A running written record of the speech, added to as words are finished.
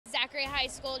Zachary High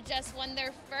School just won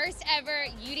their first ever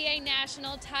UDA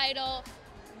national title.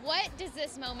 What does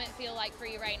this moment feel like for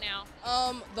you right now?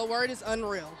 The word is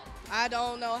unreal. I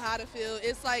don't know how to feel.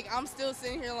 It's like I'm still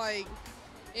sitting here like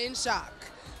in shock.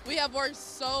 We have worked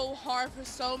so hard for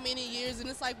so many years, and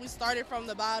it's like we started from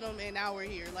the bottom and now we're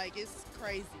here. Like, it's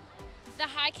crazy. The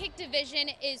high kick division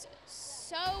is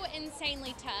so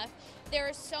insanely tough. There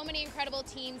are so many incredible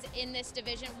teams in this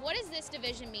division. What does this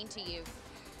division mean to you?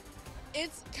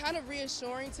 It's kind of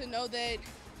reassuring to know that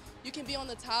you can be on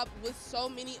the top with so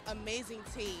many amazing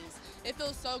teams. It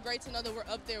feels so great to know that we're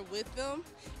up there with them,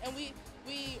 and we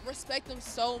respect them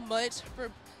so much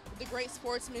for the great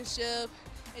sportsmanship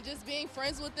and just being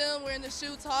friends with them. We're in the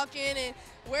shoe talking, and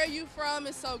where are you from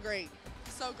is so great,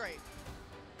 so great.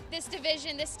 This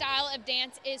division, this style of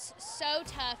dance is so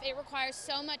tough. It requires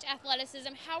so much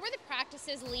athleticism. How were the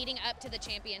practices leading up to the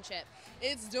championship?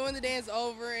 It's doing the dance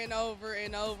over and over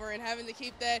and over and having to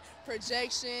keep that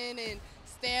projection and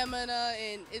stamina,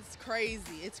 and it's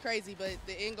crazy, but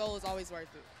the end goal is always worth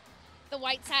it. The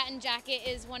white satin jacket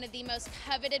is one of the most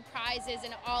coveted prizes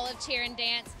in all of cheer and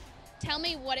dance. Tell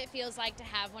me what it feels like to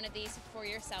have one of these for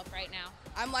yourself right now.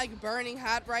 I'm like burning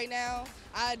hot right now.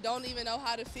 I don't even know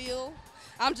how to feel.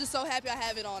 I'm just so happy I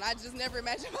have it on. I just never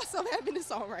imagined myself having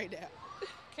this on right now.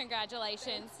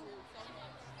 Congratulations.